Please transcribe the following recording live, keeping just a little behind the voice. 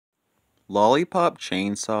Lollipop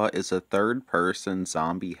Chainsaw is a third-person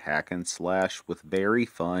zombie hack and slash with very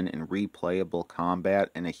fun and replayable combat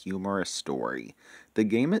and a humorous story. The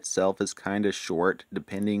game itself is kinda short,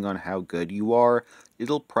 depending on how good you are.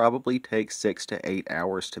 It'll probably take 6 to 8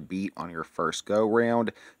 hours to beat on your first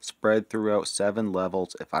go-round, spread throughout 7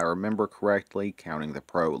 levels if I remember correctly, counting the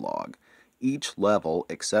prologue. Each level,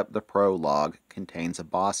 except the prologue, contains a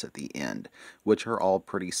boss at the end, which are all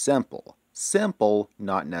pretty simple. Simple,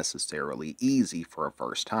 not necessarily easy for a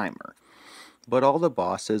first-timer. But all the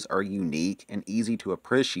bosses are unique and easy to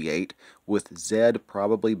appreciate, with Zed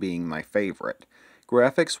probably being my favorite.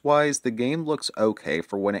 Graphics-wise, the game looks okay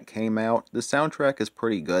for when it came out. The soundtrack is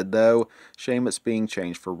pretty good though, shame it's being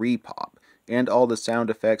changed for RePop. And all the sound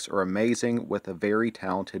effects are amazing with a very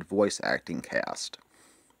talented voice acting cast.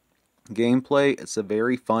 Gameplay, it's a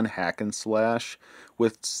very fun hack and slash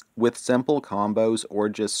with simple combos or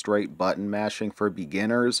just straight button mashing for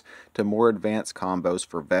beginners to more advanced combos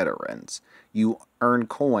for veterans. You earn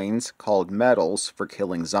coins called medals for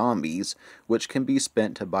killing zombies, which can be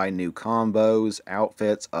spent to buy new combos,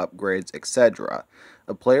 outfits, upgrades, etc.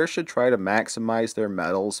 A player should try to maximize their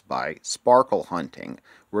medals by sparkle hunting,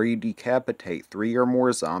 where you decapitate 3 or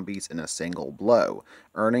more zombies in a single blow,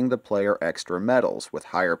 earning the player extra medals with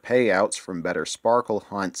higher payouts from better sparkle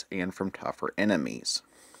hunts and from tougher enemies.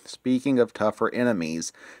 Speaking of tougher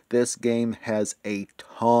enemies, this game has a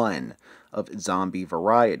ton of zombie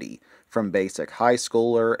variety, from basic high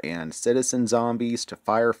schooler and citizen zombies to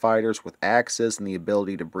firefighters with axes and the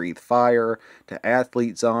ability to breathe fire, to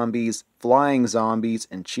athlete zombies, flying zombies,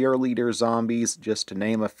 and cheerleader zombies, just to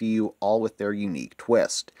name a few, all with their unique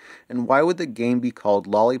twist. And why would the game be called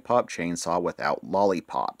Lollipop Chainsaw without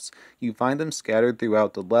lollipops? You find them scattered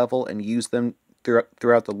throughout the level and use them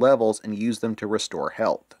throughout the levels and use them to restore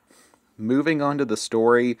health. Moving on to the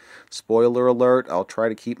story, spoiler alert, I'll try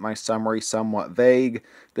to keep my summary somewhat vague.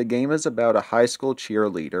 The game is about a high school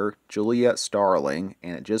cheerleader, Juliet Starling,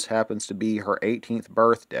 and it just happens to be her 18th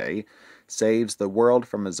birthday, saves the world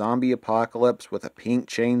from a zombie apocalypse with a pink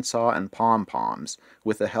chainsaw and pom-poms,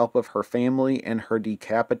 with the help of her family and her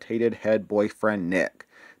decapitated head boyfriend Nick.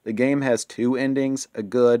 The game has 2 endings, a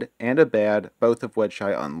good and a bad, both of which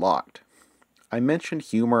I unlocked. I mentioned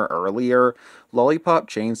humor earlier. Lollipop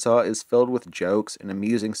Chainsaw is filled with jokes and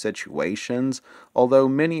amusing situations, although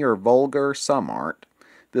many are vulgar, some aren't.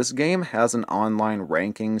 This game has an online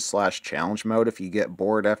ranking/challenge mode if you get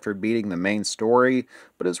bored after beating the main story,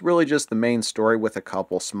 but it's really just the main story with a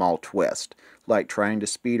couple small twists, like trying to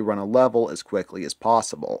speedrun a level as quickly as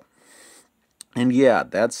possible. And yeah,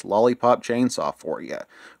 that's Lollipop Chainsaw for you.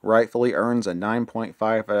 Rightfully earns a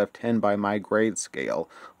 9.5 out of 10 by my grade scale,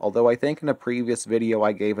 although I think in a previous video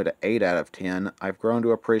I gave it an 8 out of 10, I've grown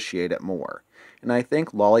to appreciate it more. And I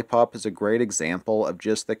think Lollipop is a great example of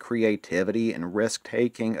just the creativity and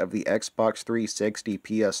risk-taking of the Xbox 360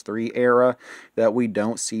 PS3 era that we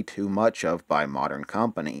don't see too much of by modern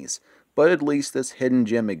companies. But at least this hidden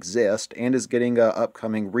gem exists and is getting an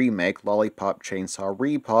upcoming remake, Lollipop Chainsaw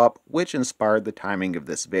RePop, which inspired the timing of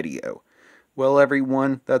this video. Well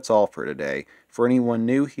everyone, that's all for today. For anyone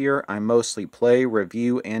new here, I mostly play,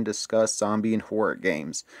 review, and discuss zombie and horror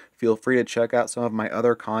games. Feel free to check out some of my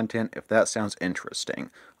other content if that sounds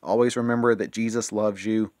interesting. Always remember that Jesus loves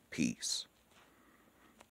you. Peace.